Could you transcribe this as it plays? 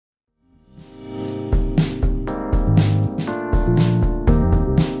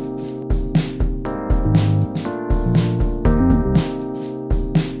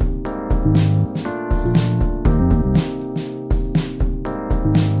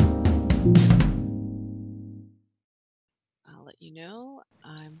know,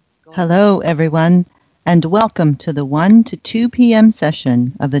 I'm going Hello, everyone, and welcome to the 1 to 2 p.m.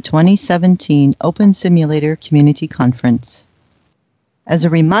 session of the 2017 OpenSimulator Community Conference. As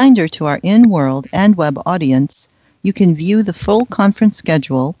a reminder to our in-world and web audience, you can view the full conference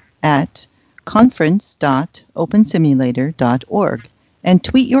schedule at conference.opensimulator.org and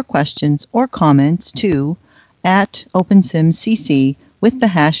tweet your questions or comments to @OpenSimCC with the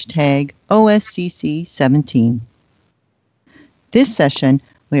hashtag OSCC17. This session,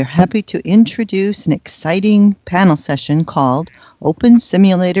 we are happy to introduce an exciting panel session called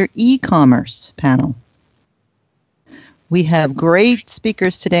OpenSimulator eCommerce panel. We have great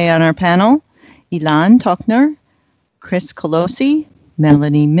speakers today on our panel: Ilan Tochner, Chris Colosi,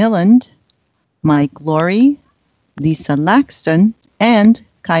 Melanie Milland, Mike Laurie, Lisa Laxton, and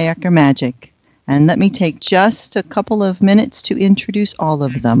Kayaker Magic. And let me take just a couple of minutes to introduce all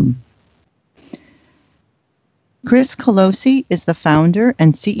of them. Chris Colosi is the founder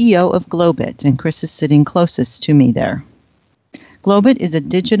and CEO of Globit, and Chris is sitting closest to me there. Globit is a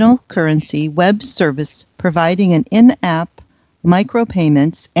digital currency web service providing an in-app,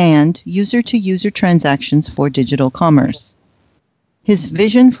 micropayments, and user-to-user transactions for digital commerce. His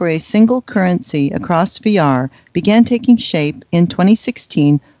vision for a single currency across VR began taking shape in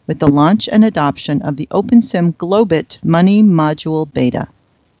 2016 with the launch and adoption of the OpenSim Globit Money Module Beta.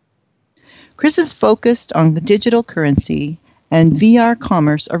 Chris is focused on the digital currency, and VR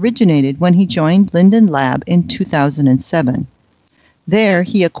commerce originated when he joined Linden Lab in 2007. There,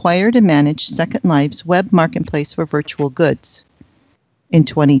 he acquired and managed Second Life's web marketplace for virtual goods. In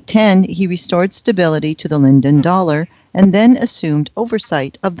 2010, he restored stability to the Linden dollar and then assumed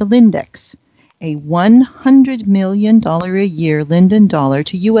oversight of the Lindex, a $100 million a year Linden dollar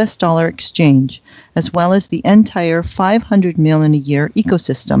to US dollar exchange, as well as the entire $500 million a year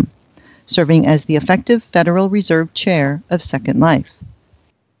ecosystem, serving as the effective Federal Reserve Chair of Second Life.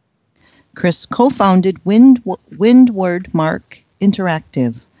 Chris co-founded Windward Mark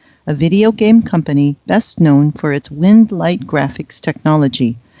Interactive, a video game company best known for its Windlight graphics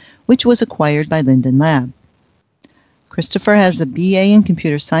technology, which was acquired by Linden Lab. Christopher has a BA in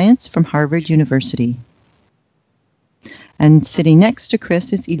computer science from Harvard University. And sitting next to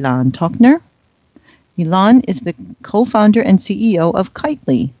Chris is Ilan Tochner. Ilan is the co-founder and CEO of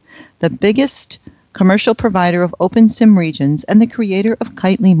Kitely, the biggest commercial provider of OpenSim regions and the creator of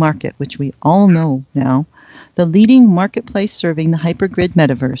Kitely Market, which we all know now, the leading marketplace serving the hypergrid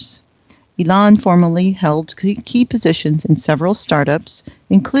metaverse. Ilan formerly held key positions in several startups,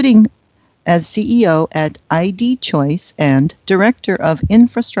 including as CEO at ID Choice and Director of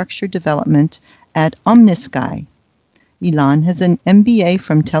Infrastructure Development at Omnisky. Ilan has an MBA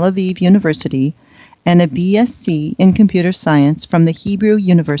from Tel Aviv University and a BSc in Computer Science from the Hebrew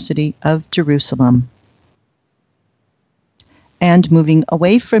University of Jerusalem. And moving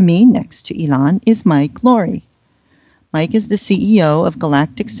away from me next to Ilan is Mike Laurie. Mike is the CEO of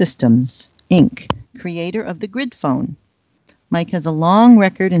Galactic Systems, Inc., creator of the Grid Phone. Mike has a long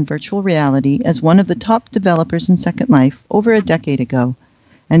record in virtual reality as one of the top developers in Second Life over a decade ago,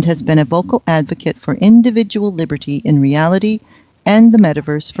 and has been a vocal advocate for individual liberty in reality and the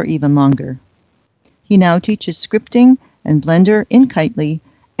metaverse for even longer. He now teaches scripting and Blender in Kitely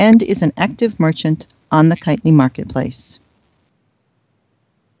and is an active merchant on the Kitely marketplace.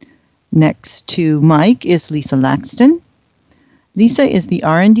 Next to Mike is Lisa Laxton. Lisa is the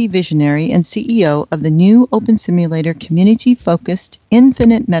R&D visionary and CEO of the new OpenSimulator Community-Focused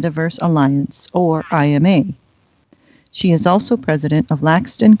Infinite Metaverse Alliance, or IMA. She is also president of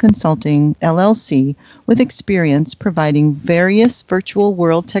Laxton Consulting, LLC, with experience providing various virtual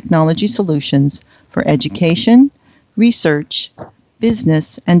world technology solutions for education, research,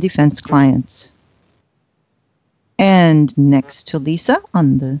 business, and defense clients. And next to Lisa,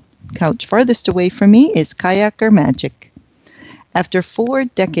 on the couch farthest away from me, is Kayaker Magic. After 4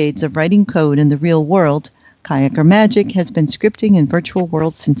 decades of writing code in the real world, Kayaker Magic has been scripting in virtual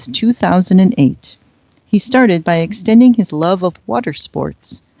worlds since 2008. He started by extending his love of water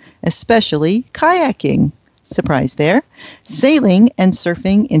sports, especially kayaking, surprise there, sailing and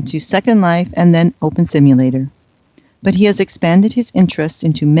surfing into Second Life and then OpenSimulator. But he has expanded his interests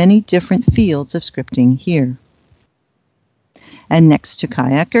into many different fields of scripting here. And next to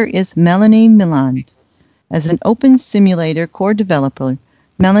Kayaker is Melanie Milland. As an OpenSimulator core developer,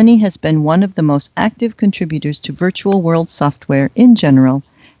 Melanie has been one of the most active contributors to virtual world software in general,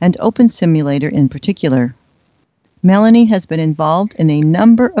 and OpenSimulator in particular. Melanie has been involved in a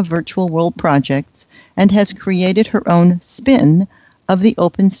number of virtual world projects and has created her own spin of the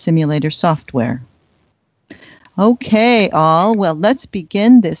OpenSimulator software. Okay, all. Well, let's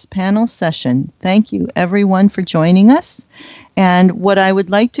begin this panel session. Thank you, everyone, for joining us. And what I would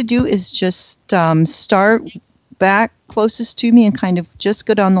like to do is just start back closest to me and kind of just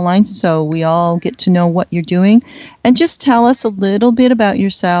go down the line so we all get to know what you're doing. And just tell us a little bit about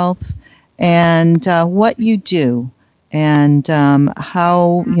yourself and what you do and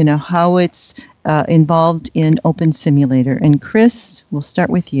how it's involved in OpenSimulator. And Chris, we'll start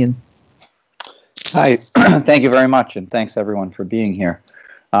with you. Hi, thank you very much, and thanks everyone for being here.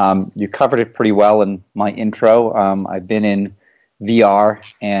 You covered it pretty well in my intro. I've been in VR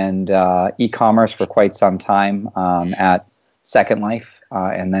and e-commerce for quite some time at Second Life,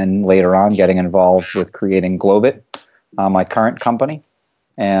 and then later on getting involved with creating Globit, my current company,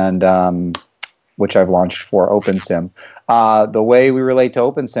 and which I've launched for OpenSim. The way we relate to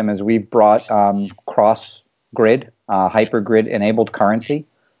OpenSim is we've brought cross-grid, hyper-grid-enabled currency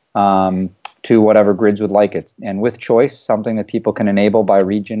to whatever grids would like it. And with choice, something that people can enable by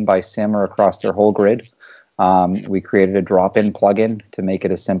region, by sim, or across their whole grid. We created a drop-in plugin to make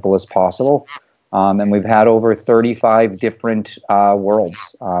it as simple as possible. And we've had over 35 different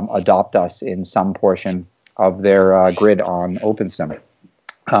worlds adopt us in some portion of their grid on OpenSim.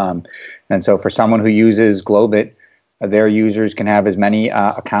 And so for someone who uses Globit, their users can have as many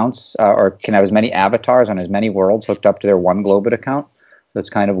accounts or can have as many avatars on as many worlds hooked up to their one Globit account. That's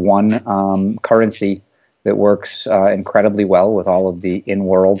kind of one currency that works incredibly well with all of the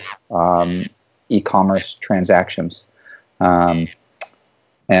in-world e-commerce transactions. We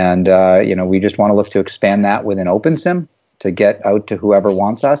just want to look to expand that within OpenSim to get out to whoever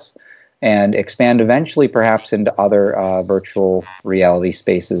wants us and expand eventually perhaps into other virtual reality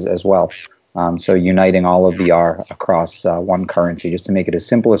spaces as well. So uniting all of VR across one currency just to make it as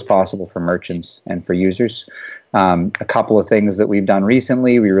simple as possible for merchants and for users. A couple of things that we've done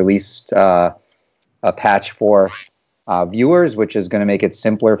recently, we released a patch for viewers, which is going to make it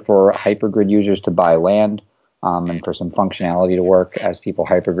simpler for hypergrid users to buy land and for some functionality to work as people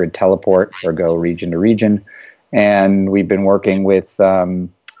hypergrid teleport or go region to region. And we've been working with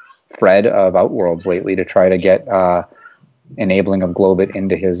Fred of Outworlds lately to try to get enabling of Globit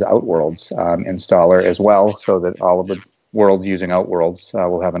into his Outworlds installer as well, so that all of the worlds using Outworlds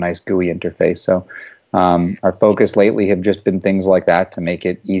will have a nice GUI interface. So our focus lately have just been things like that to make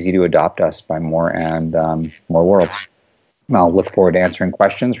it easy to adopt us by more and more worlds. I'll look forward to answering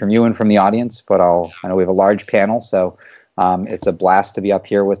questions from you and from the audience, but I know we have a large panel, so it's a blast to be up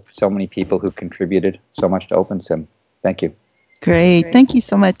here with so many people who contributed so much to OpenSim. Thank you. Great. Thank you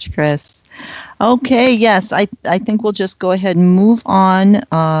so much, Chris. Okay, yes, I think we'll just go ahead and move on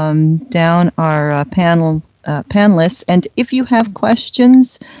down our panelists. And if you have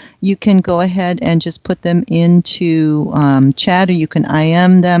questions, you can go ahead and just put them into chat, or you can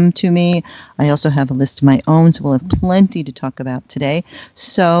IM them to me. I also have a list of my own, so we'll have plenty to talk about today.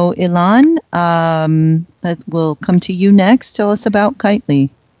 So, Ilan, that will come to you next. Tell us about Kitely.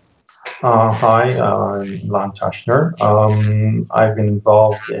 Hi, I'm Ilan Tashner. I've been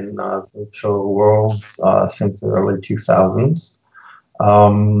involved in virtual worlds since the early 2000s.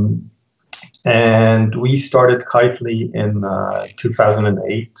 And we started Kitely in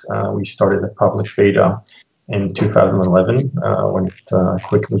 2008. We started a public beta in 2011 when it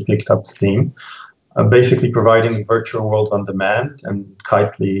quickly picked up steam. Basically providing virtual worlds on demand, and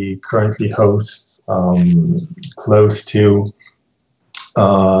Kitely currently hosts close to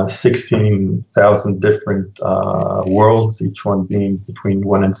 16,000 different worlds, each one being between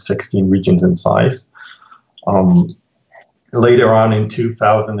 1 and 16 regions in size. Later on in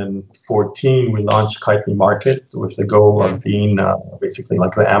 2014, we launched Kitely Market with the goal of being basically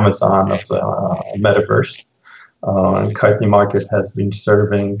like the Amazon of the metaverse. And Kitely Market has been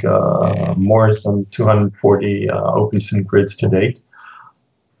serving more than 240 OpenSim grids to date.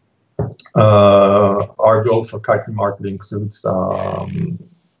 Our goal for Kitely Market includes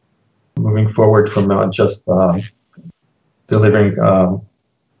moving forward from just delivering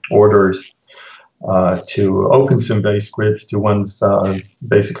orders to OpenSim-based grids to ones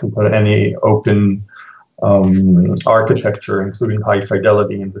basically put any open architecture, including high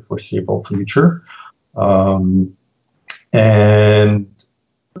fidelity, in the foreseeable future.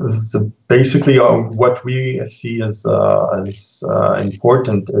 Basically, what we see as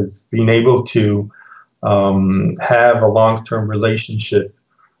important is being able to have a long-term relationship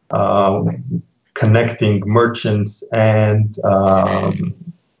connecting merchants and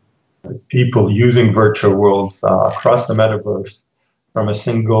people using virtual worlds across the metaverse from a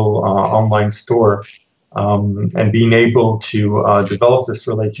single online store, and being able to develop this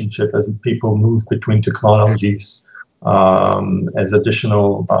relationship as people move between technologies, as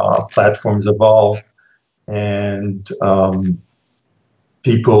additional platforms evolve, and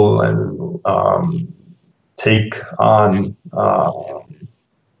people take on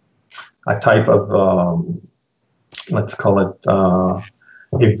a type of, let's call it,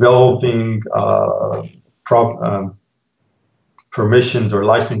 evolving permissions or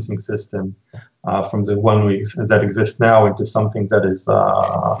licensing system from the one that exists now into something that is,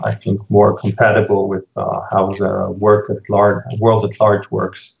 I think, more compatible with how the world at large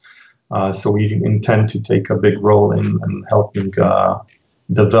works. So we intend to take a big role in helping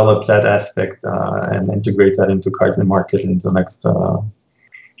develop that aspect and integrate that into Kaizen Market in the next,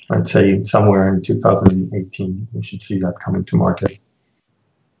 I'd say somewhere in 2018, we should see that coming to market.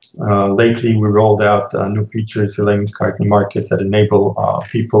 Lately, we rolled out new features relating to Kaizen Market that enable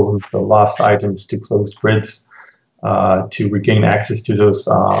people who've lost items to closed grids to regain access to those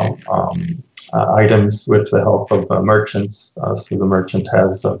items with the help of merchants. So the merchant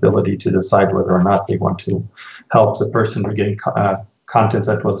has the ability to decide whether or not they want to help the person regain content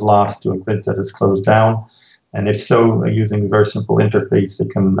that was lost to a grid that is closed down. And if so, using a very simple interface, they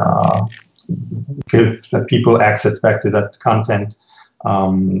can give people access back to that content,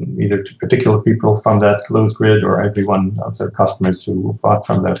 either to particular people from that closed grid or everyone of their customers who bought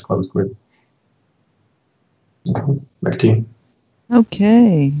from that closed grid. Back to you.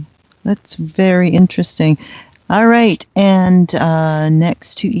 Okay, that's very interesting. All right, and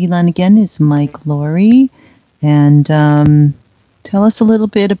next to Elon again is Mike Laurie, and tell us a little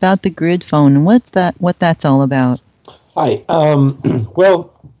bit about the grid phone and what that's all about. Hi.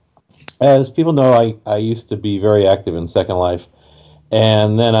 Well, as people know, I used to be very active in Second Life,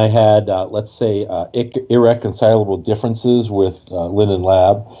 and then I had, let's say, irreconcilable differences with Linden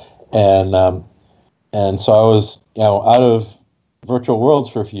Lab, and so I was, out of virtual worlds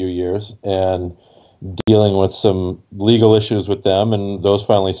for a few years and dealing with some legal issues with them, and those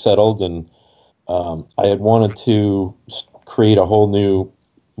finally settled, and I had wanted to create a whole new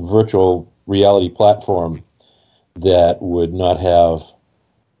virtual reality platform that would not have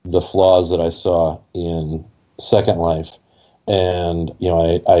the flaws that I saw in Second Life. And,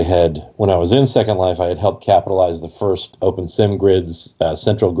 I had, when I was in Second Life, I had helped capitalize the first OpenSim grids,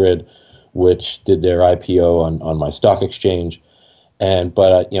 Central Grid, which did their IPO on my stock exchange.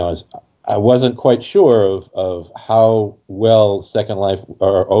 But I wasn't quite sure of how well Second Life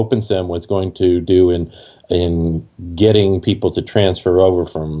or OpenSim was going to do in getting people to transfer over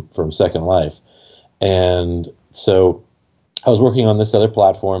from Second Life. And so I was working on this other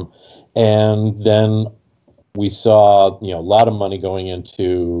platform, and then we saw a lot of money going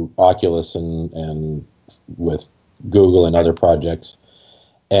into Oculus and with Google and other projects,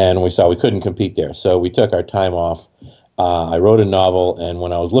 and we saw we couldn't compete there. So we took our time off. I wrote a novel, and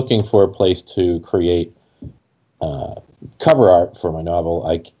when I was looking for a place to create cover art for my novel,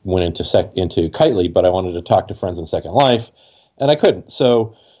 I went into Kitely, but I wanted to talk to friends in Second Life, and I couldn't.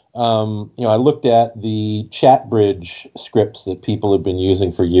 So I looked at the chat bridge scripts that people had been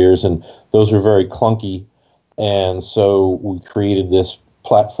using for years, and those were very clunky. And so we created this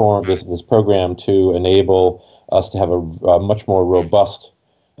platform, this program to enable us to have a much more robust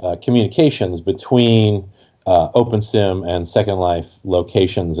communications between OpenSim and Second Life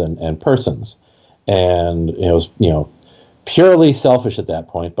locations and persons. And it was, purely selfish at that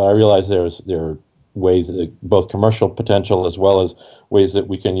point, but I realized there are ways that both commercial potential as well as ways that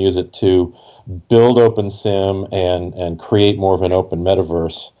we can use it to build OpenSim and create more of an open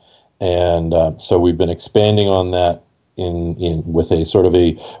metaverse. And so we've been expanding on that with a sort of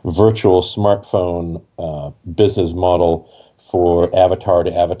a virtual smartphone business model for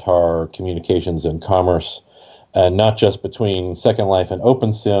avatar-to-avatar communications and commerce, and not just between Second Life and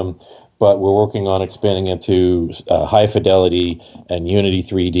OpenSim, but we're working on expanding into high fidelity and Unity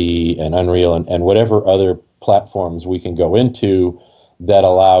 3D and Unreal and whatever other platforms we can go into that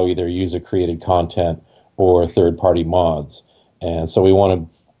allow either user-created content or third-party mods. And so we want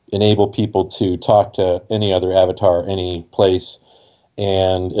to enable people to talk to any other avatar, any place,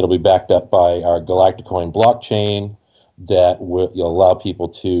 and it'll be backed up by our Galacticoin blockchain that will allow people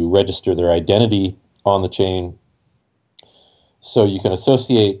to register their identity on the chain. So you can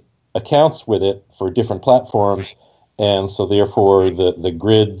associate accounts with it for different platforms, and so therefore the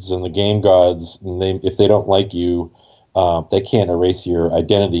grids and the game gods, if they don't like you, they can't erase your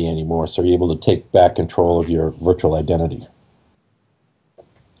identity anymore, so you're able to take back control of your virtual identity.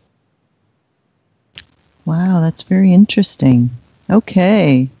 Wow, that's very interesting.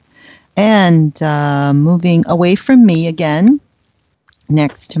 Okay. And moving away from me again,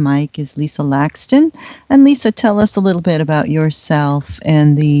 next to Mike is Lisa Laxton. And Lisa, tell us a little bit about yourself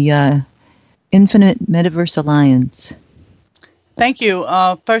and the Infinite Metaverse Alliance. Thank you.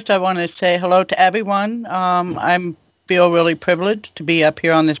 First, I want to say hello to everyone. I feel really privileged to be up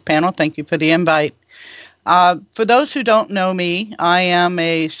here on this panel. Thank you for the invite. For those who don't know me, I am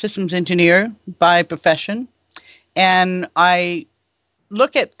a systems engineer by profession, and I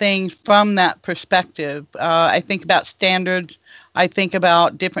look at things from that perspective. I think about standards. I think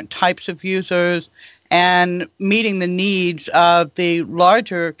about different types of users and meeting the needs of the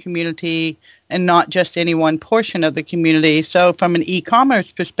larger community and not just any one portion of the community. So from an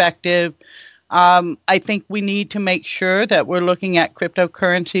e-commerce perspective, I think we need to make sure that we're looking at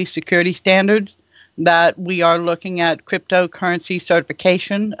cryptocurrency security standards, that we are looking at cryptocurrency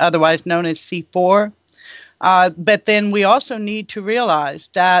certification, otherwise known as C4. But then we also need to realize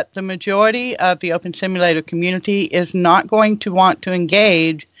that the majority of the OpenSimulator community is not going to want to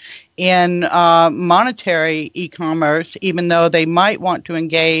engage in monetary e-commerce, even though they might want to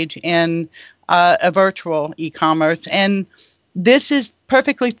engage in a virtual e-commerce. And this is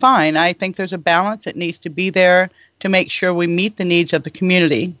perfectly fine. I think there's a balance that needs to be there to make sure we meet the needs of the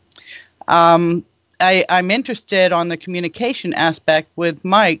community. I'm interested on the communication aspect with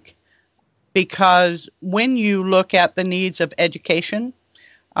Mike, because when you look at the needs of education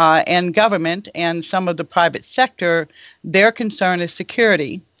and government and some of the private sector, their concern is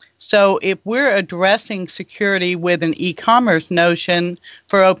security. So if we're addressing security with an e-commerce notion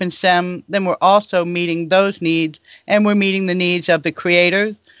for OpenSim, then we're also meeting those needs, and we're meeting the needs of the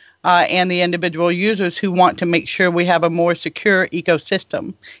creators and the individual users who want to make sure we have a more secure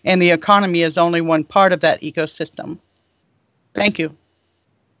ecosystem. And the economy is only one part of that ecosystem. Thank you.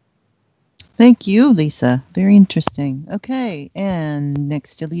 Thank you, Lisa. Very interesting. Okay, and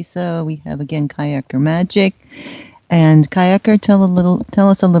next to Lisa, we have again Kayaker Magic. And Kayaker, tell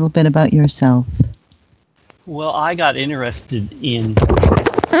us a little bit about yourself. Well, I got interested in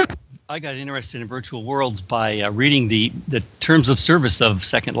virtual worlds by reading the terms of service of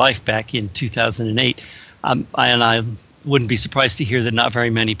Second Life back in 2008, and I wouldn't be surprised to hear that not very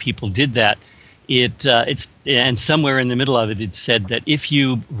many people did that. And somewhere in the middle of it, it said that if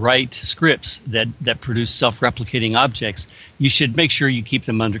you write scripts that produce self-replicating objects, you should make sure you keep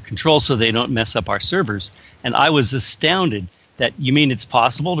them under control so they don't mess up our servers. And I was astounded that you mean it's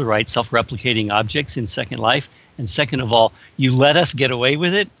possible to write self-replicating objects in Second Life, and second of all, you let us get away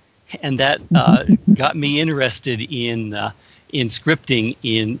with it, and that got me interested in scripting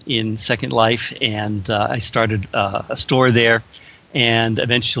in Second Life, and I started a store there. And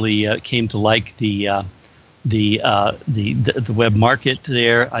eventually came to like the web market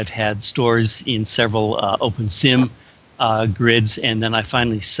there. I've had stores in several OpenSim grids, and then I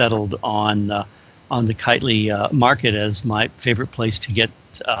finally settled on the Kitely market as my favorite place to get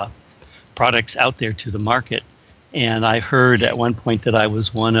products out there to the market. And I heard at one point that I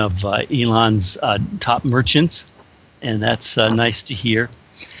was one of Elon's top merchants, and that's nice to hear.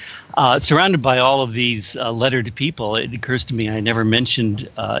 Surrounded by all of these lettered people, it occurs to me I never mentioned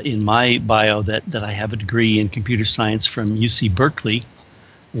in my bio that I have a degree in computer science from UC Berkeley,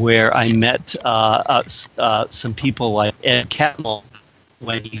 where I met some people like Ed Catmull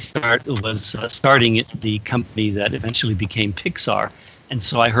when he was starting the company that eventually became Pixar. And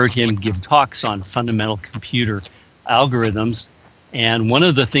so I heard him give talks on fundamental computer algorithms. And one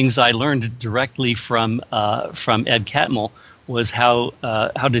of the things I learned directly from Ed Catmull was how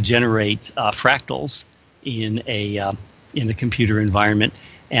to generate fractals in a computer environment,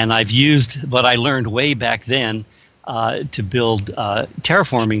 and I've used what I learned way back then to build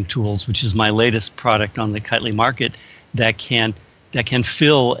terraforming tools, which is my latest product on the Kitely market, that can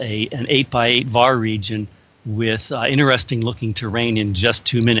fill an 8x8 var region with interesting looking terrain in just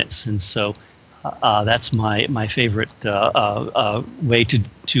 2 minutes, and so that's my favorite way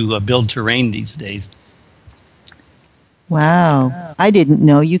to build terrain these days. Wow. I didn't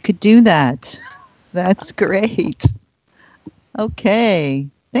know you could do that. That's great. Okay.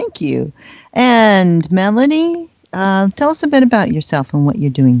 Thank you. And Melanie, tell us a bit about yourself and what you're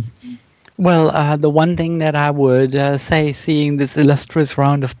doing. Well, the one thing that I would say, seeing this illustrious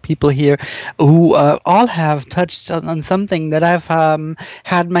round of people here who all have touched on something that I've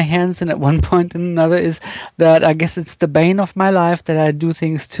had my hands in at one point and another, is that I guess it's the bane of my life that I do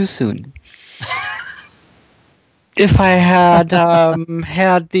things too soon. If I had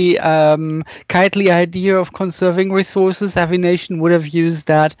had the Kitely idea of conserving resources, Avination would have used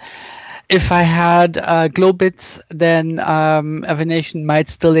that. If I had Globits, then Avination might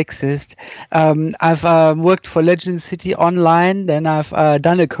still exist. I've worked for Legend City Online, then I've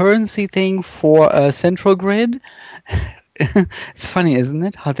done a currency thing for Central Grid. it's funny, isn't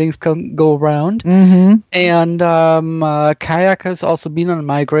it? How things can go around. Mm-hmm. And Kayak has also been on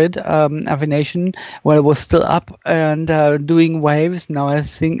my grid, Avination, when it was still up and doing waves. Now I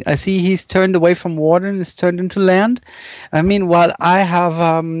see he's turned away from water and is turned into land. I mean, while I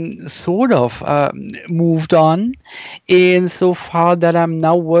have sort of moved on in so far that I'm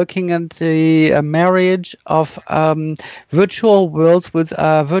now working at the marriage of virtual worlds with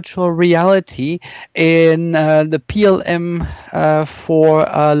virtual reality in the PLM for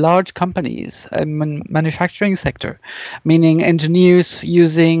large companies in manufacturing sector, meaning engineers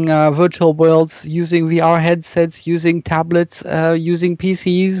using virtual worlds, using VR headsets, using tablets, using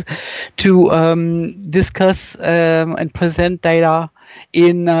PCs to discuss and present data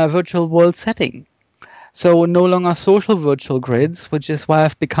in a virtual world setting. So no longer social virtual grids, which is why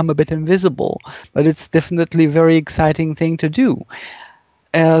I've become a bit invisible, but it's definitely a very exciting thing to do.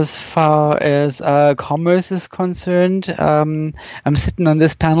 As far as commerce is concerned, I'm sitting on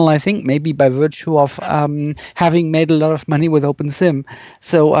this panel, I think, maybe by virtue of having made a lot of money with OpenSim.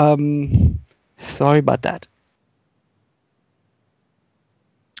 So sorry about that.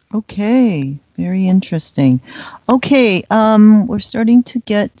 Okay, very interesting. Okay, we're starting to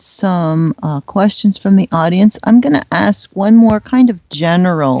get some questions from the audience. I'm going to ask one more kind of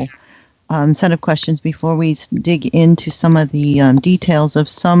general set of questions before we dig into some of the details of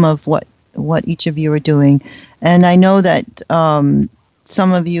some of what each of you are doing. And I know that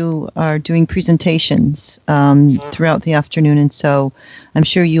some of you are doing presentations throughout the afternoon, and so I'm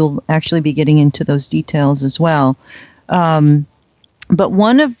sure you'll actually be getting into those details as well. But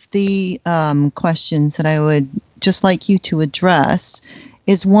one of the questions that I would just like you to address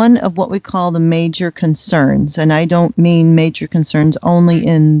is one of what we call the major concerns. And I don't mean major concerns only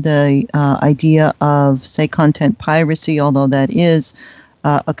in the idea of, say, content piracy, although that is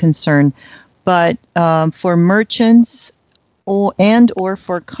a concern, but for merchants or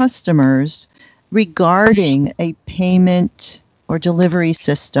for customers regarding a payment or delivery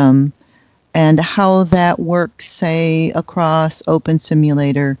system and how that works, say, across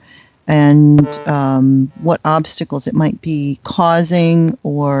OpenSimulator, and what obstacles it might be causing,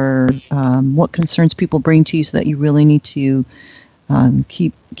 or what concerns people bring to you, so that you really need to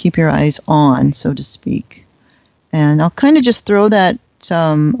keep your eyes on, so to speak. And I'll kind of just throw that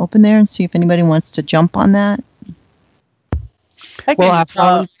open there and see if anybody wants to jump on that. Well,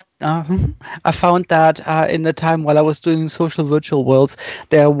 I found that in the time while I was doing social virtual worlds,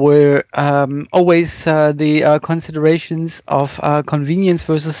 there were always the considerations of convenience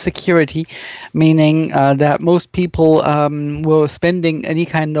versus security, meaning that most people were spending any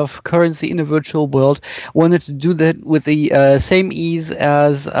kind of currency in a virtual world wanted to do that with the same ease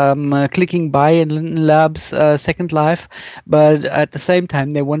as clicking buy in Linden Labs Second Life, but at the same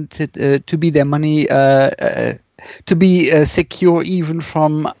time they wanted to be their money to be secure even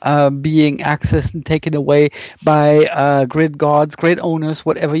from being accessed and taken away by grid gods, grid owners,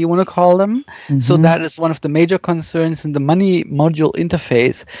 whatever you want to call them. Mm-hmm. So that is one of the major concerns, and the money module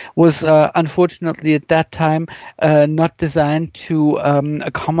interface was unfortunately at that time not designed to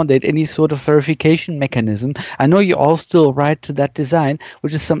accommodate any sort of verification mechanism. I know you all still write to that design,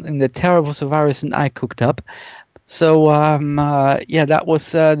 which is something that Terravirus and I cooked up. So yeah, that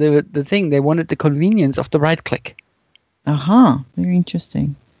was the thing. They wanted the convenience of the right click. Very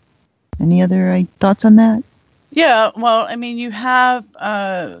interesting. Any other thoughts on that? Yeah, well, I mean, you have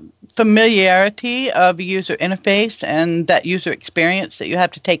familiarity of a user interface and that user experience that you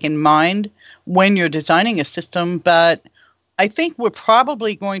have to take in mind when you're designing a system. But I think we're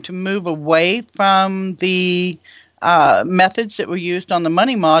probably going to move away from the methods that were used on the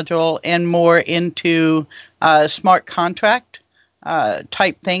money module and more into smart contract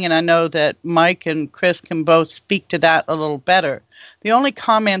type thing. And I know that Mike and Chris can both speak to that a little better. The only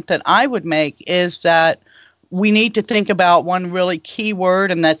comment that I would make is that we need to think about one really key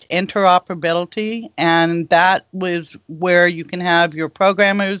word, and that's interoperability. And that was where you can have your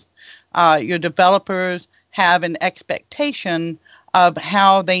programmers, your developers have an expectation of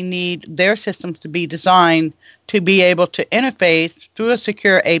how they need their systems to be designed to be able to interface through a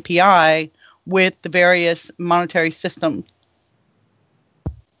secure API with the various monetary systems.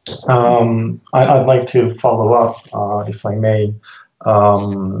 I'd like to follow up, if I may.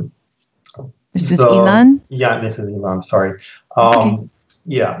 Is this Elon? Yeah, this is Elon, sorry. Okay.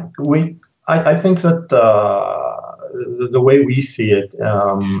 Yeah, I think that the way we see it,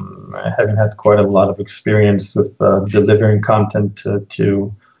 having had quite a lot of experience with delivering content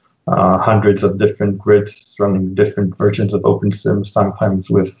to hundreds of different grids running different versions of OpenSim, sometimes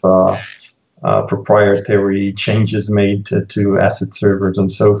with proprietary changes made to asset servers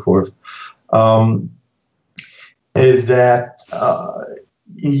and so forth. is that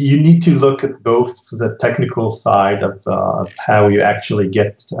you need to look at both the technical side of how you actually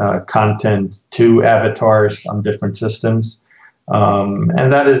get content to avatars on different systems.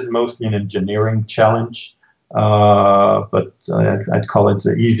 And that is mostly an engineering challenge. But I'd call it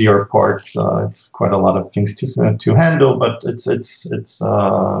the easier part. It's quite a lot of things to handle, but it's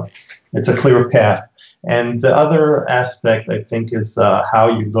a clear path. And the other aspect, I think, is how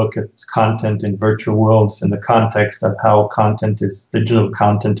you look at content in virtual worlds in the context of how digital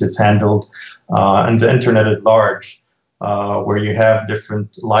content is handled, and the internet at large, where you have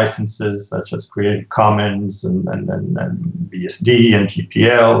different licenses such as Creative Commons and BSD and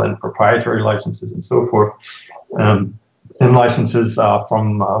GPL and proprietary licenses and so forth, and licenses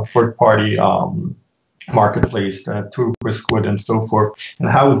from third-party marketplace to Riskwood and so forth, and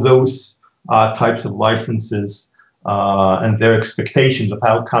how those types of licenses and their expectations of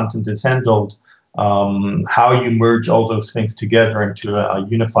how content is handled, how you merge all those things together into a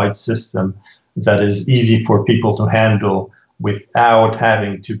unified system that is easy for people to handle without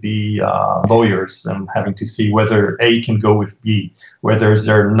having to be lawyers and having to see whether A can go with B, whether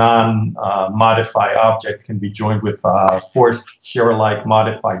their non-modified object can be joined with a forced share-alike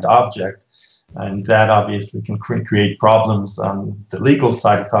modified object. And that obviously can create problems on the legal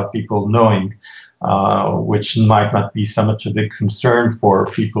side without people knowing, which might not be so much a big concern for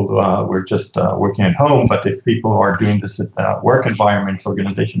people who are just working at home. But if people are doing this at work environments,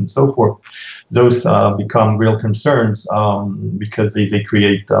 organizations, and so forth, those become real concerns because they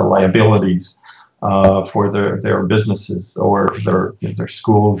create liabilities for their businesses or their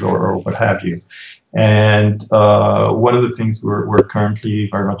schools or what have you. And one of the things we're currently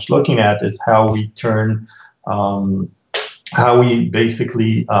very much looking at is how we turn, how we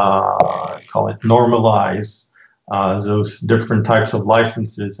basically call it normalize those different types of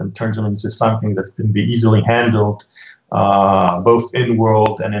licenses and turn them into something that can be easily handled both in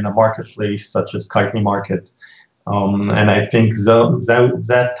world and in a marketplace such as Kitely Market. And I think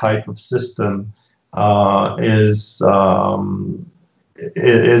that type of system is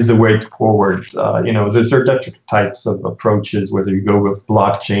the way forward. There are different types of approaches, whether you go with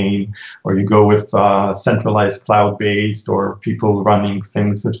blockchain or you go with centralized cloud-based or people running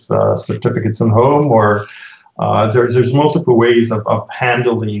things with certificates in home, or there's multiple ways of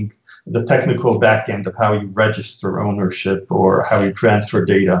handling the technical backend of how you register ownership or how you transfer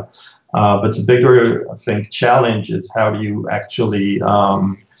data. But the bigger, I think, challenge is how do you actually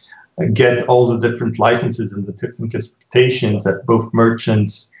get all the different licenses and the different expectations that both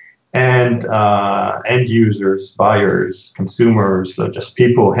merchants and end users, buyers, consumers, just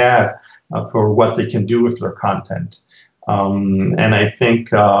people have for what they can do with their content. And I think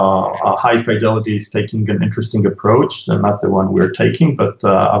High Fidelity is taking an interesting approach, and not the one we're taking, but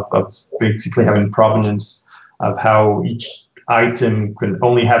of basically having provenance of how each item can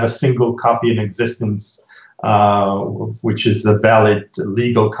only have a single copy in existence, which is a valid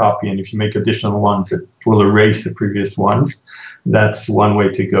legal copy, and if you make additional ones, it will erase the previous ones. That's one way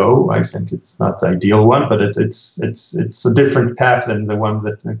to go. I think it's not the ideal one, but it's a different path than the one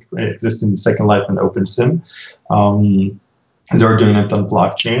that exists in Second Life and OpenSim. They're doing it on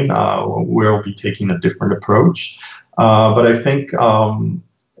blockchain. We'll be taking a different approach, but I think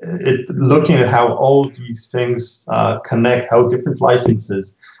looking at how all of these things connect, how different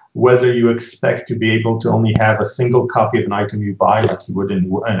licenses, whether you expect to be able to only have a single copy of an item you buy, like you would in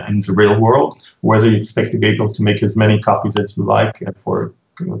the real world, whether you expect to be able to make as many copies as you like for,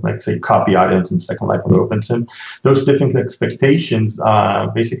 let's say, copy items in Second Life or OpenSim. Those different expectations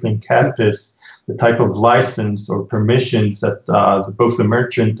basically encompass the type of license or permissions that both the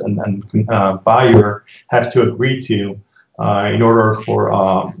merchant and buyer have to agree to in order for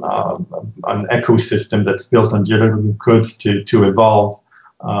an ecosystem that's built on digital goods to evolve.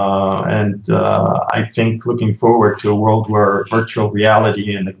 And I think looking forward to a world where virtual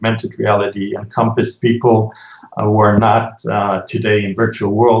reality and augmented reality encompass people who are not today in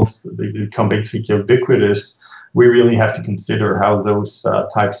virtual worlds, they become basically ubiquitous. We really have to consider how those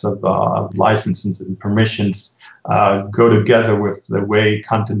types of licenses and permissions go together with the way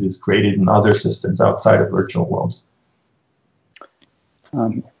content is created in other systems outside of virtual worlds.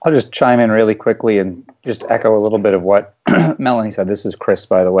 I'll just chime in really quickly and just echo a little bit of what Melanie said. This is Chris,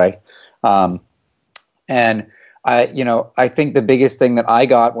 by the way. And I think the biggest thing that I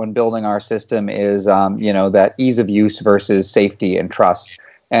got when building our system is, that ease of use versus safety and trust.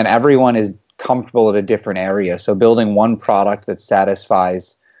 And everyone is comfortable at a different area. So building one product that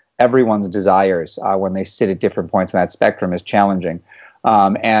satisfies everyone's desires when they sit at different points in that spectrum is challenging.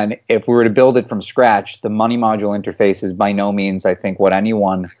 And if we were to build it from scratch, the money module interface is by no means, I think, what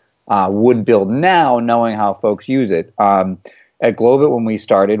anyone would build now, knowing how folks use it. At Globit, when we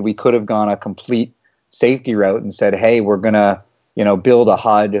started, we could have gone a complete safety route and said, hey, we're going to build a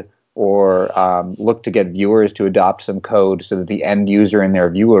HUD or look to get viewers to adopt some code so that the end user and their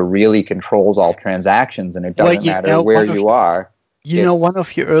viewer really controls all transactions, and it doesn't matter where you are. One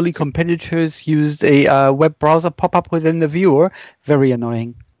of your early competitors used a web browser pop-up within the viewer. Very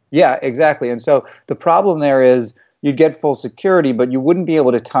annoying. Yeah, exactly. And so the problem there is you'd get full security, but you wouldn't be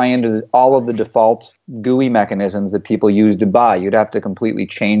able to tie into all of the default GUI mechanisms that people use to buy. You'd have to completely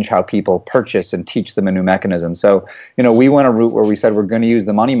change how people purchase and teach them a new mechanism. So, we went a route where we said we're going to use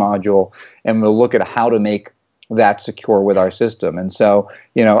the money module, and we'll look at how to make that secure with our system. And so,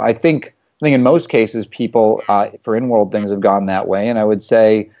 I think in most cases, people for in-world things have gone that way. And I would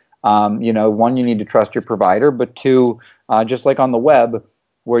say, one, you need to trust your provider, but two, just like on the web,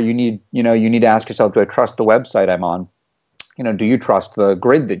 where you need to ask yourself, do I trust the website I'm on? Do you trust the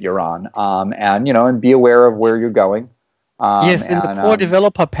grid that you're on? And be aware of where you're going. Yes, in the core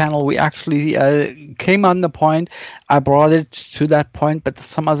developer panel, we actually came on the point. I brought it to that point, but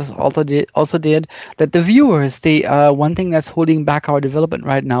some others also did that the viewers, the one thing that's holding back our development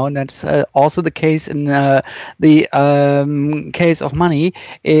right now, and that's also the case in the case of money,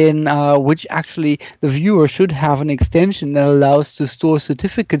 in which actually the viewer should have an extension that allows to store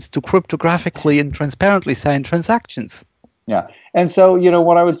certificates to cryptographically and transparently sign transactions. Yeah, and so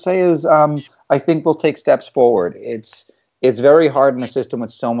what I would say is I think we'll take steps forward. It's very hard in a system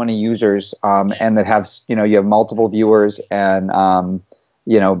with so many users and that have, you have multiple viewers and,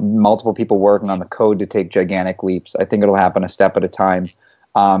 multiple people working on the code to take gigantic leaps. I think it'll happen a step at a time.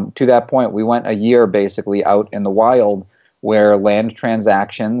 To that point, we went a year basically out in the wild where land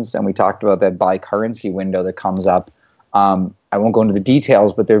transactions, and we talked about that buy currency window that comes up. I won't go into the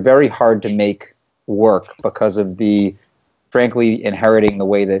details, but they're very hard to make work because of frankly, inheriting the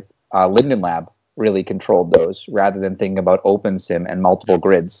way that Linden Lab really controlled those rather than thinking about OpenSim and multiple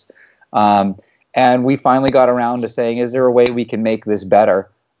grids. And we finally got around to saying, is there a way we can make this better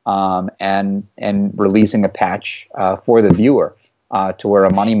and releasing a patch for the viewer to where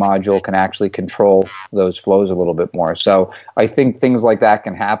a money module can actually control those flows a little bit more. So I think things like that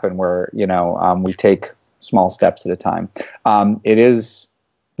can happen where, we take small steps at a time. It is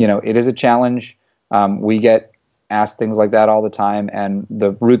a challenge. We get ask things like that all the time, and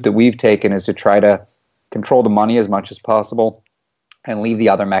the route that we've taken is to try to control the money as much as possible and leave the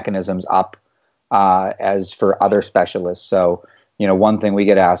other mechanisms up as for other specialists. So, one thing we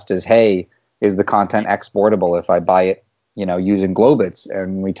get asked is, hey, is the content exportable if I buy it, using Globits?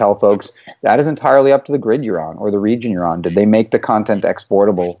 And we tell folks that is entirely up to the grid you're on or the region you're on. Did they make the content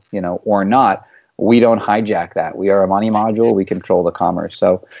exportable, or not? We don't hijack that. We are a money module. We control the commerce.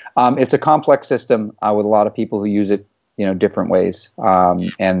 So it's a complex system with a lot of people who use it, different ways.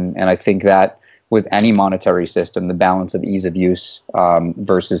 And I think that with any monetary system, the balance of ease of use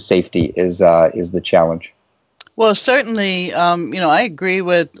versus safety is the challenge. Well, certainly, I agree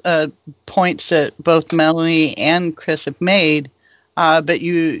with points that both Melanie and Chris have made. But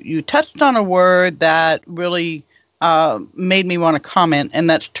you touched on a word that really made me want to comment, and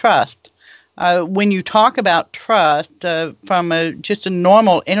that's trust. When you talk about trust from just a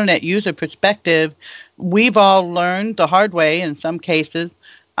normal internet user perspective, we've all learned the hard way in some cases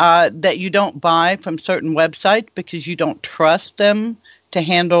that you don't buy from certain websites because you don't trust them to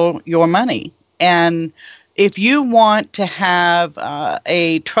handle your money. And if you want to have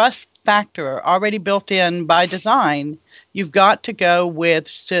a trust factor already built in by design, you've got to go with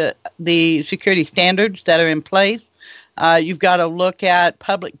the security standards that are in place. You've got to look at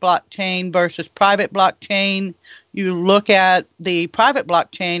public blockchain versus private blockchain. You look at the private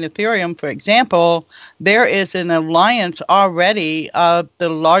blockchain, Ethereum, for example, there is an alliance already of the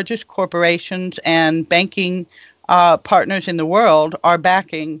largest corporations and banking partners in the world are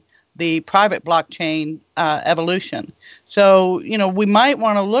backing the private blockchain evolution. So, we might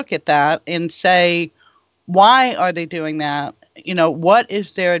want to look at that and say, why are they doing that? What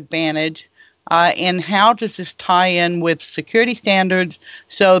is their advantage? And how does this tie in with security standards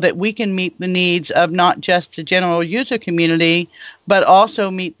so that we can meet the needs of not just the general user community, but also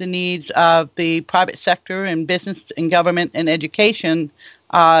meet the needs of the private sector and business and government and education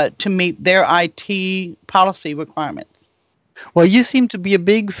to meet their IT policy requirements? Well, you seem to be a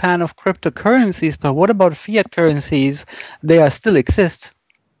big fan of cryptocurrencies, but what about fiat currencies? They still exist.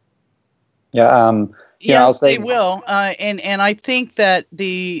 Yeah. Yes, they will, and I think that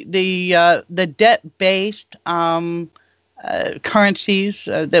the debt-based currencies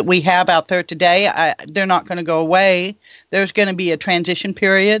that we have out there today, they're not going to go away. There's going to be a transition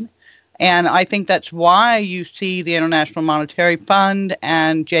period, And I think that's why you see the International Monetary Fund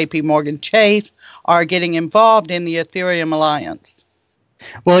and JP Morgan Chase are getting involved in the Ethereum Alliance.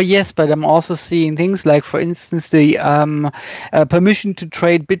 Well, yes, but I'm also seeing things like, for instance, the permission to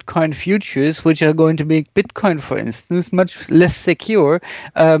trade Bitcoin futures, which are going to make Bitcoin, for instance, much less secure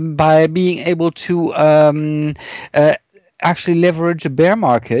by being able to actually leverage a bear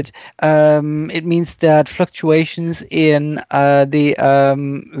market. It means that fluctuations in the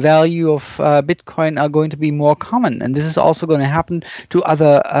value of Bitcoin are going to be more common. And this is also going to happen to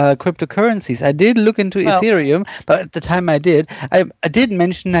other cryptocurrencies. I did look into Ethereum, but at the time I did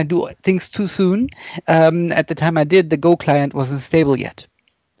mention I do things too soon. At the time I did, the Go client wasn't stable yet.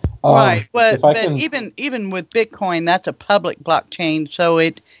 Right, but even with Bitcoin, that's a public blockchain, so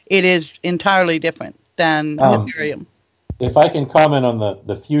it is entirely different than Ethereum. If I can comment on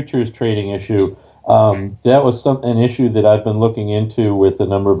the futures trading issue, that was an issue that I've been looking into with a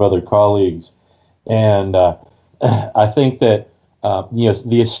number of other colleagues, and I think that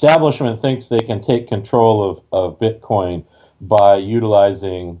the establishment thinks they can take control of Bitcoin by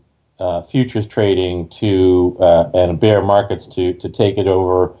utilizing futures trading and bear markets to take it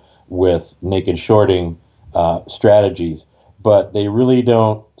over with naked shorting strategies, but they really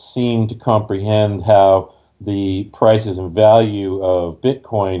don't seem to comprehend how the prices and value of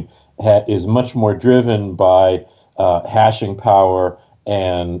Bitcoin is much more driven by hashing power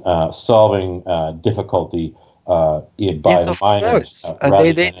and solving difficulty by the miners.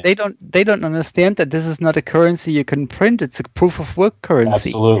 They don't understand that this is not a currency you can print. It's a proof of work currency.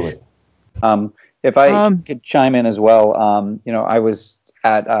 Absolutely. If I could chime in as well, I was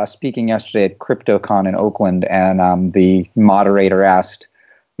speaking yesterday at CryptoCon in Oakland, and the moderator asked,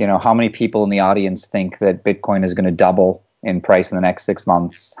 how many people in the audience think that Bitcoin is going to double in price in the next 6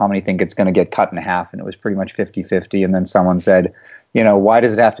 months? How many think it's going to get cut in half? And it was pretty much 50-50. And then someone said, why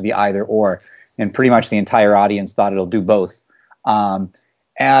does it have to be either or? And pretty much the entire audience thought it'll do both. You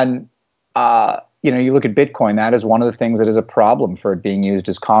look at Bitcoin, that is one of the things that is a problem for it being used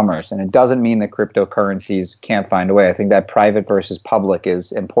as commerce. And it doesn't mean that cryptocurrencies can't find a way. I think that private versus public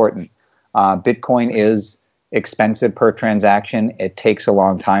is important. Bitcoin is expensive per transaction. It takes a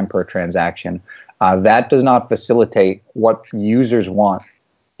long time per transaction. That does not facilitate what users want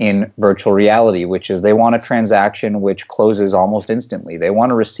in virtual reality, which is they want a transaction which closes almost instantly. They want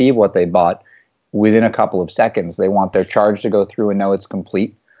to receive what they bought within a couple of seconds. They want their charge to go through and know it's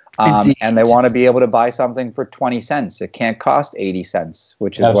complete. And they want to be able to buy something for 20 cents. It can't cost 80 cents,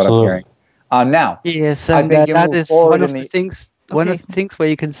 which is what I'm hearing. Now, yes, and that is one of the things. One of the things where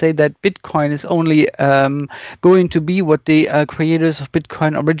you can say that Bitcoin is only going to be what the creators of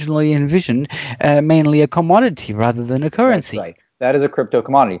Bitcoin originally envisioned, mainly a commodity rather than a currency. That's right. That is a crypto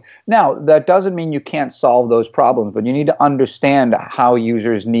commodity. Now, that doesn't mean you can't solve those problems, but you need to understand how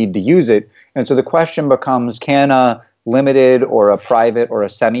users need to use it. And so the question becomes, can a limited or a private or a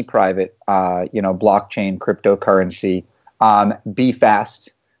semi-private, blockchain cryptocurrency be fast,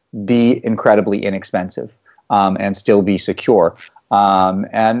 be incredibly inexpensive? And still be secure.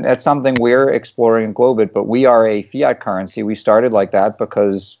 And that's something we're exploring in Globit, but we are a fiat currency. We started like that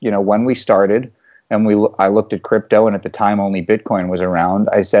because, when we started and I looked at crypto, and at the time only Bitcoin was around,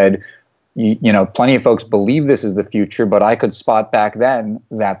 I said, plenty of folks believe this is the future, but I could spot back then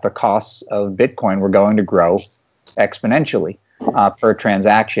that the costs of Bitcoin were going to grow exponentially per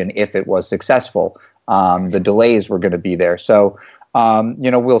transaction if it was successful. The delays were going to be there. So,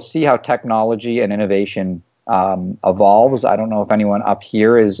 we'll see how technology and innovation evolves. I don't know if anyone up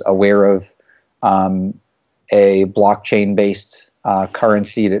here is aware of a blockchain-based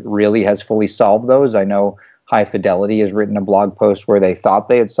currency that really has fully solved those. I know High Fidelity has written a blog post where they thought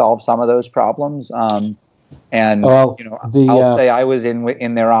they had solved some of those problems. I'll say I was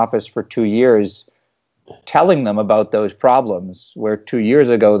in their office for 2 years telling them about those problems, where 2 years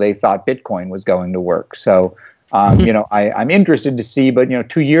ago they thought Bitcoin was going to work. So I'm interested to see, but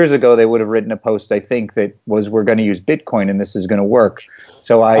 2 years ago they would have written a post, I think, that was, we're going to use Bitcoin and this is going to work.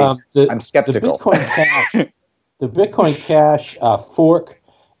 So I'm skeptical. The Bitcoin Cash fork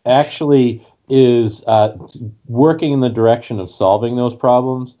actually is working in the direction of solving those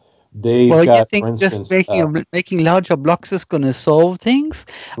problems. You think just making larger blocks is going to solve things?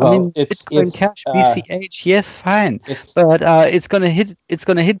 Well, Bitcoin Cash, BCH, yes, fine, but it's going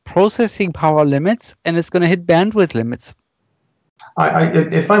to hit processing power limits, and it's going to hit bandwidth limits.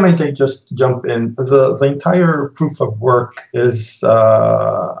 If I may just jump in, the entire proof of work is, and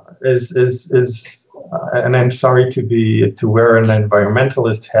I'm sorry to wear an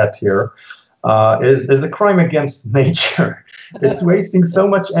environmentalist hat here, is a crime against nature. It's wasting so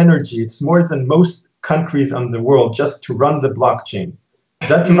much energy. It's more than most countries in the world just to run the blockchain.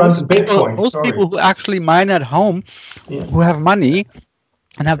 That runs Bitcoin. Most Sorry. people who actually mine at home, Yeah. who have money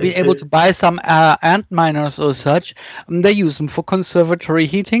and have been able to buy some ant miners or such, they use them for conservatory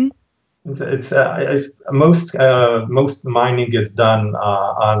heating. Most mining is done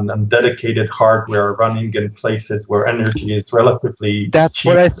on dedicated hardware running in places where energy is relatively That's cheap.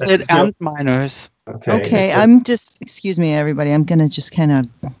 what I said, ant miners. Okay, I'm just, excuse me, everybody. I'm going to just kind of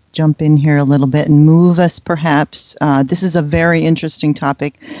jump in here a little bit and move us perhaps. This is a very interesting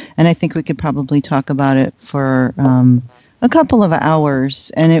topic, and I think we could probably talk about it for a couple of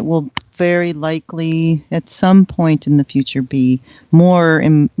hours, and it will very likely at some point in the future be more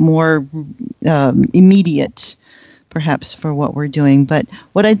immediate perhaps for what we're doing. But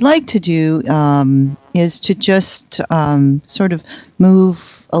what I'd like to do is to just sort of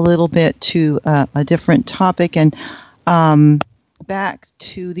move a little bit to a different topic and back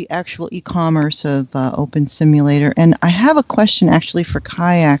to the actual e-commerce of OpenSimulator. And I have a question actually for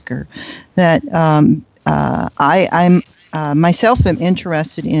Kayaker that I'm myself am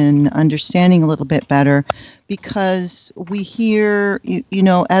interested in understanding a little bit better, because we hear, you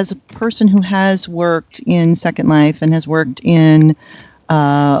know, as a person who has worked in Second Life and has worked in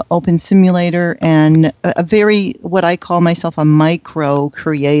OpenSimulator and a very, what I call myself, a micro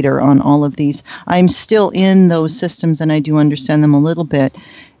creator on all of these. I'm still in those systems and I do understand them a little bit.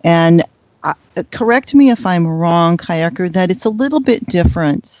 And correct me if I'm wrong, Kayaker, that it's a little bit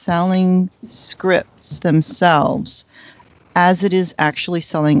different selling scripts themselves as it is actually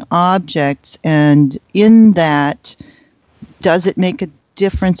selling objects. And in that, does it make a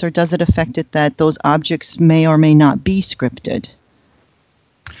difference or does it affect it that those objects may or may not be scripted?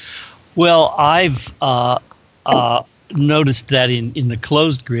 Well, I've noticed that in the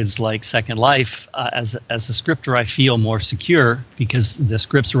closed grids like Second Life, as a scripter, I feel more secure because the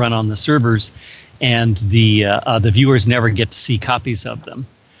scripts run on the servers, and the viewers never get to see copies of them.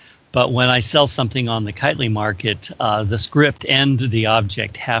 But when I sell something on the Kitely market, the script and the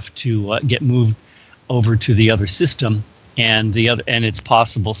object have to get moved over to the other system, and it's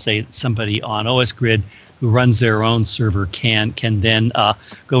possible, say, somebody on OS Grid who runs their own server can then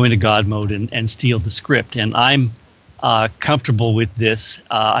go into God mode and steal the script. And I'm comfortable with this.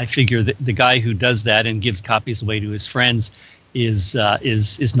 I figure that the guy who does that and gives copies away to his friends is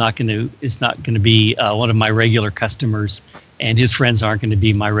not going to be one of my regular customers, and his friends aren't going to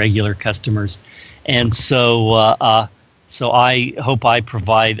be my regular customers. And so I hope I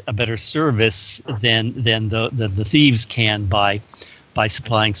provide a better service than the thieves can by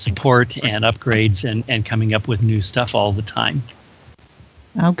supplying support and upgrades and coming up with new stuff all the time.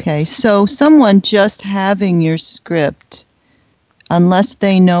 Okay, so someone just having your script, unless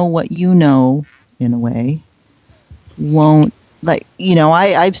they know what you know, in a way, won't, like, you know,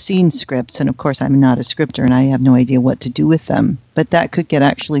 I've seen scripts, and of course I'm not a scripter and I have no idea what to do with them, but that could get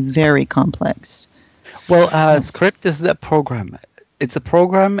actually very complex. Well, script is a program. It's a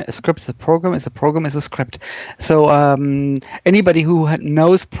program. A script is a program. It's a program. It's a script. So anybody who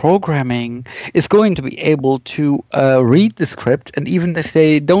knows programming is going to be able to read the script, and even if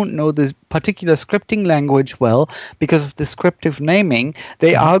they don't know the particular scripting language well, because of descriptive naming,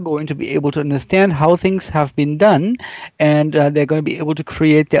 they are going to be able to understand how things have been done, and they're going to be able to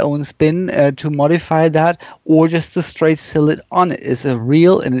create their own spin to modify that, or just to straight sell it on. It is a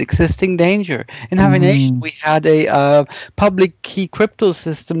real and existing danger. In Havination, we had a public key crypto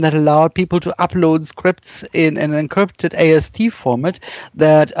system that allowed people to upload scripts in an encrypted AST format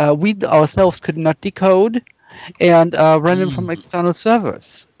that we ourselves could not decode and run them from external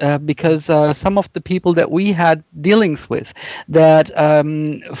servers, because some of the people that we had dealings with, that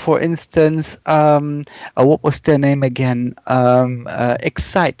for instance, what was their name again?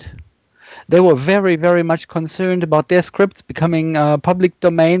 Excite. They were very, very much concerned about their scripts becoming public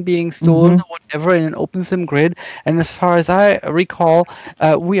domain, being stolen or whatever in an OpenSim grid. And as far as I recall,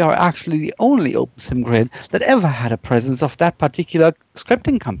 we are actually the only OpenSim grid that ever had a presence of that particular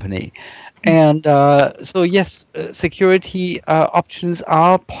scripting company. And so, yes, security options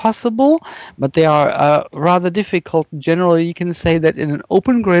are possible, but they are rather difficult. Generally, you can say that in an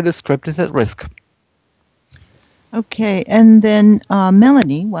open grid, a script is at risk. Okay, and then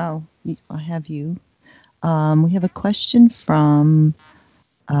Melanie, well, I have you. We have a question from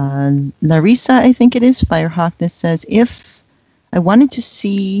Larissa, I think it is, Firehawk, that says, if I wanted to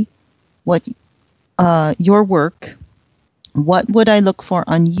see what your work, what would I look for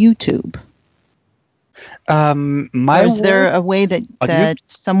on YouTube? Or is there a way that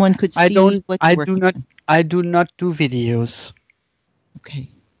someone could see what you're working on? I do not do videos. Okay.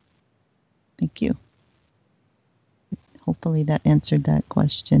 Thank you. Hopefully that answered that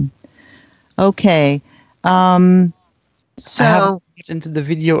question. Okay. I haven't So, got into the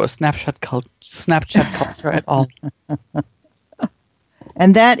video or Snapchat culture at all.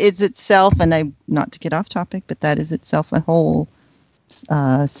 and that is itself, and I, not to get off topic, but that is itself a whole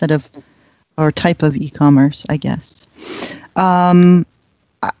set of, or type of e-commerce, I guess. And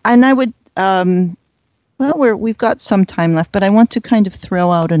I would, well, we've got some time left, but I want to kind of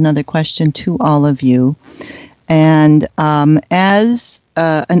throw out another question to all of you. And as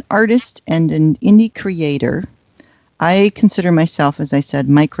an artist and an indie creator, I consider myself, as I said,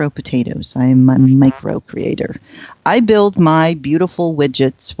 micro potatoes. I'm a micro creator. I build my beautiful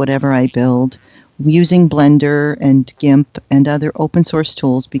widgets, whatever I build, using Blender and GIMP and other open source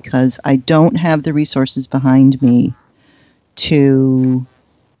tools because I don't have the resources behind me to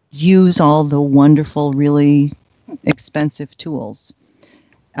use all the wonderful, really expensive tools.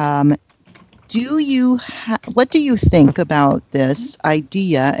 What do you think about this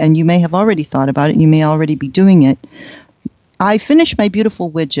idea? And you may have already thought about it, and you may already be doing it. I finished my beautiful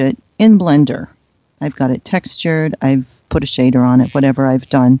widget in Blender. I've got it textured, I've put a shader on it, whatever I've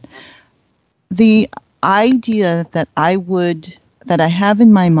done. The idea that I have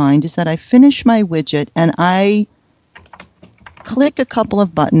in my mind is that I finish my widget and I click a couple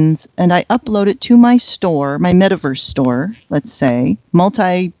of buttons and I upload it to my store, my metaverse store, let's say,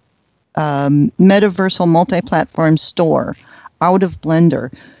 metaversal multi-platform store out of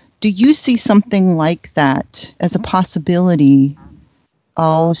Blender. Do you see something like that as a possibility?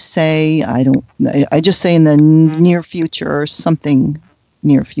 Oh, say, I just say in the near future or something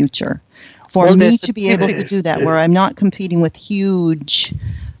near future. For me to be able to do that, where I'm not competing with huge,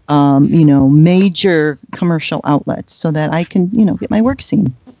 major commercial outlets, so that I can, get my work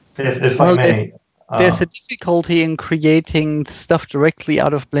seen. If I may, there's a difficulty in creating stuff directly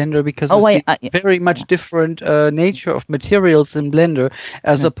out of Blender because of the very much different nature of materials in Blender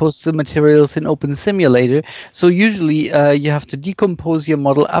as opposed to materials in OpenSimulator. So usually you have to decompose your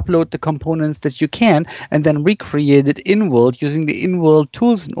model, upload the components that you can, and then recreate it in-world using the in-world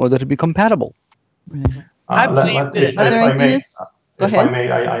tools in order to be compatible. I believe if I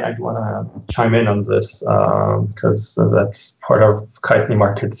may, I want to chime in on this because that's part of Kitely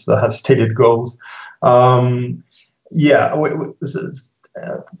Market's stated goals. Some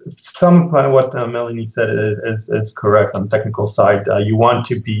of what Melanie said is correct on the technical side. You want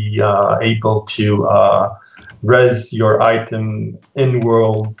to be able to res your item in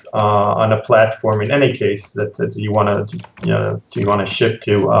world on a platform in any case that you want to ship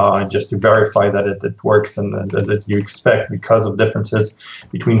to, just to verify that it works and as you expect, because of differences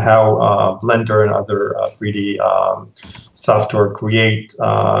between how Blender and other 3D software create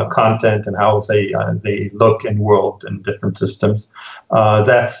content and how they look in world in different systems.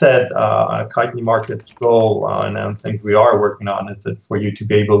 That said, Kitely Market's goal and things we are working on is that for you to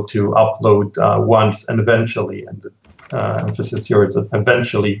be able to upload once and eventually, and the emphasis here is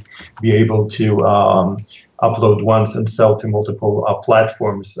eventually, be able to upload once and sell to multiple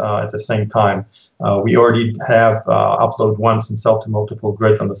platforms at the same time. We already have upload once and sell to multiple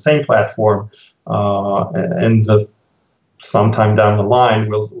grids on the same platform, and sometime down the line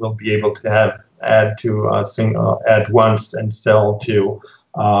we'll be able to add once and sell to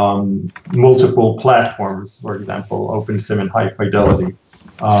multiple platforms, for example, OpenSim and High Fidelity.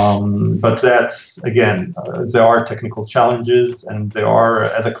 But that's, again, there are technical challenges, and there are,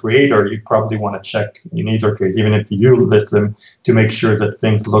 as a creator, you probably want to check in either case, even if you do list them, to make sure that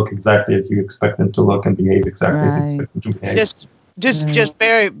things look exactly as you expect them to look and behave exactly as you expect them to behave. Just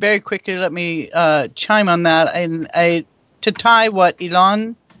very, very quickly, let me chime on that. And to tie what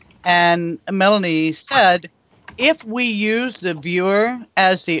Elon and Melanie said, if we use the viewer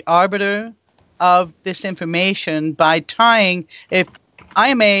as the arbiter of this information by tying, if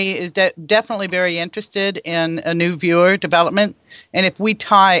IMA is definitely very interested in a new viewer development, and if we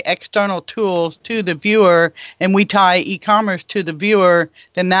tie external tools to the viewer and we tie e-commerce to the viewer,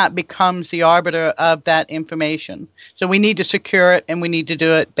 then that becomes the arbiter of that information. So we need to secure it, and we need to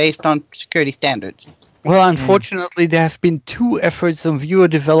do it based on security standards. Well, unfortunately, there have been 2 efforts on viewer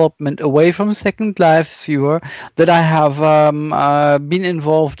development away from Second Life's viewer that I have been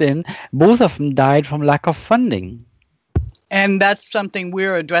involved in. Both of them died from lack of funding. And that's something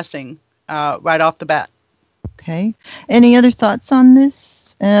we're addressing right off the bat. Okay. Any other thoughts on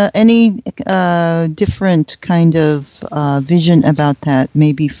this? Any different kind of vision about that,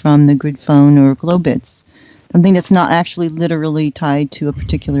 maybe from the grid phone or Globits? Something that's not actually literally tied to a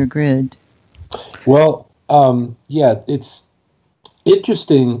particular grid. Well, it's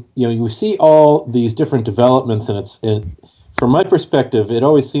interesting. You see all these different developments, and from my perspective, it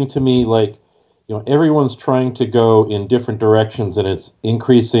always seemed to me like, everyone's trying to go in different directions, and it's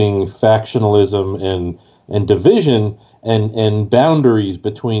increasing factionalism and and division and boundaries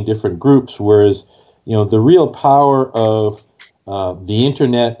between different groups, whereas the real power of the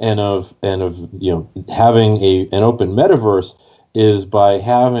internet and of having an open metaverse is by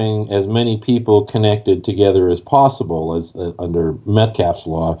having as many people connected together as possible, as under Metcalfe's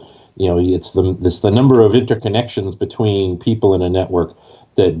law. It's the number of interconnections between people in a network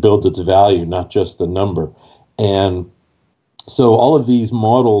that builds its value, not just the number. And so all of these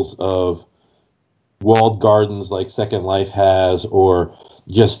models of walled gardens like Second Life has, or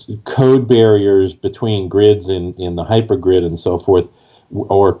just code barriers between grids in the hypergrid and so forth,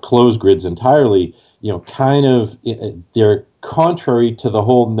 or closed grids entirely, they're contrary to the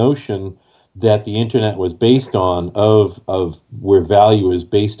whole notion that the internet was based on, of where value is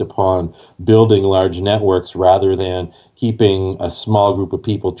based upon building large networks rather than keeping a small group of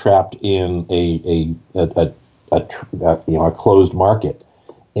people trapped in a closed market.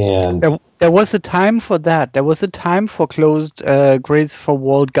 And there was a time for that. There was a time for closed grids, for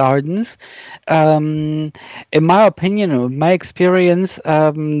walled gardens. In my opinion, in my experience,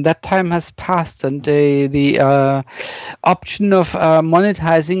 that time has passed, and the option of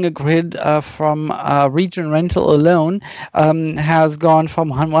monetizing a grid from region rental alone has gone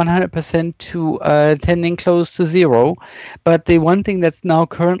from 100% to tending close to zero. But the one thing that's now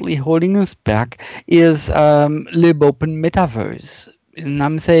currently holding us back is libopen metaverse. And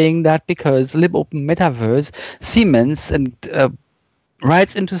I'm saying that because libopen metaverse cements and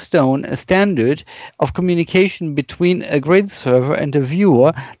writes into stone a standard of communication between a grid server and a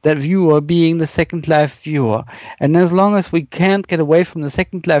viewer, that viewer being the Second Life viewer. And as long as we can't get away from the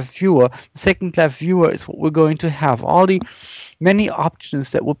Second Life viewer, the Second Life viewer is what we're going to have. All the many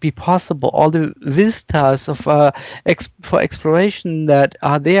options that would be possible, all the vistas of for exploration that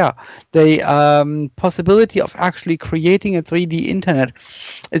are there, the possibility of actually creating a 3D internet,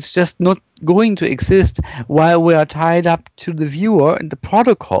 it's just not going to exist while we are tied up to the viewer and the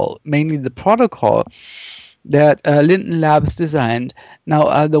protocol, mainly the protocol that Linden Labs designed.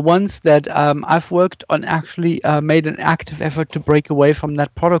 Now, the ones that I've worked on actually made an active effort to break away from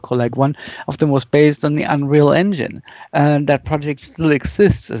that protocol. Like one of them was based on the Unreal Engine, and that project still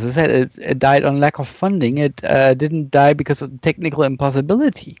exists. As I said, it died on lack of funding. It didn't die because of technical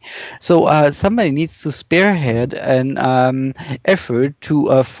impossibility. So somebody needs to spearhead an effort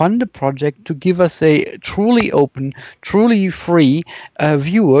to fund a project to give us a truly open, truly free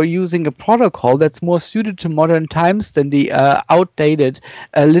viewer using a protocol that's more suited to modern times than the outdated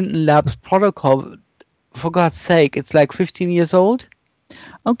Linden Labs protocol. For God's sake, it's like 15 years old.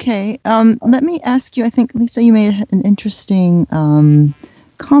 Okay, let me ask you, I think, Lisa, you made an interesting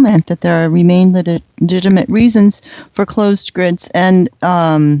comment that there remain legitimate reasons for closed grids, and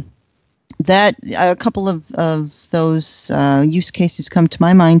that a couple of those use cases come to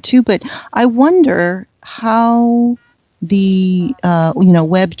my mind too, but I wonder how the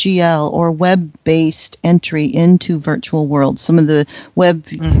WebGL or web-based entry into virtual worlds, some of the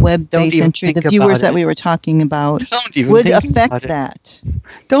web-based entry, the viewers that we were talking about, would affect that.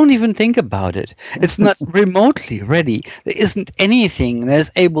 Don't even think about it. It's not remotely ready. There isn't anything that's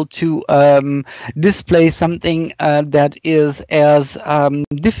able to display something that is as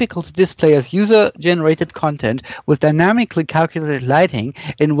difficult to display as user-generated content with dynamically calculated lighting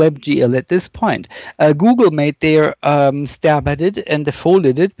in WebGL at this point. Google made their stab at it and they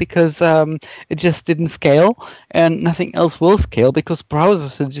folded it because it just didn't scale, and nothing else will scale because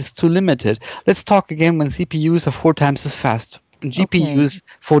browsers are just too limited. Let's talk again when CPUs are 4 times as fast and GPUs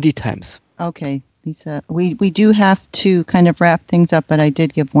 40 times. Okay, Lisa, we do have to kind of wrap things up, but I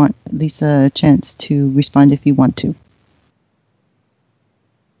did give Lisa a chance to respond if you want to.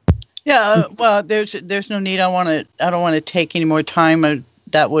 Yeah, well, there's no need. I don't want to take any more time.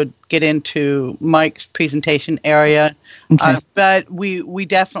 That would get into Mike's presentation area. Okay. But we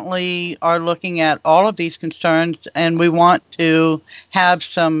definitely are looking at all of these concerns, and we want to have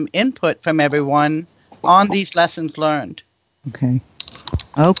some input from everyone on these lessons learned.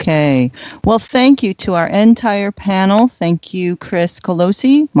 Okay. Well, thank you to our entire panel. Thank you, Chris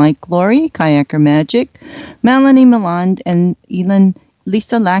Colosi, Mike Glory, Kayaker Magic, Melanie Milland, and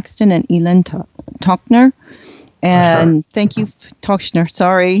Lisa Laxton and Elin Tochner. And thank you, Tochner,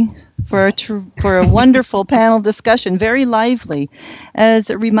 for a wonderful panel discussion, very lively.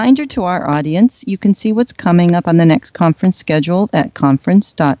 As a reminder to our audience, you can see what's coming up on the next conference schedule at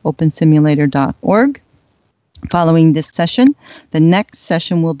conference.opensimulator.org. Following this session, the next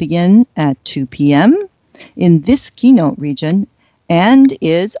session will begin at 2 p.m. in this keynote region and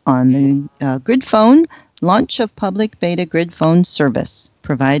is on the grid phone, launch of public beta grid phone service,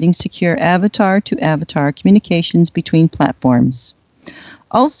 providing secure avatar-to-avatar communications between platforms.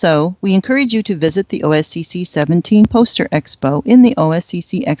 Also, we encourage you to visit the OSCC17 Poster Expo in the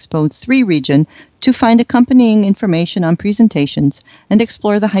OSCC Expo 3 region to find accompanying information on presentations and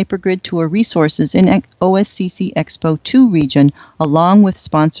explore the Hypergrid Tour resources in OSCC Expo 2 region, along with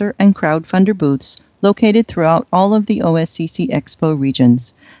sponsor and crowdfunder booths located throughout all of the OSCC Expo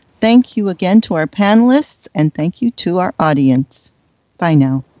regions. Thank you again to our panelists, and thank you to our audience. Bye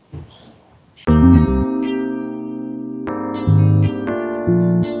now.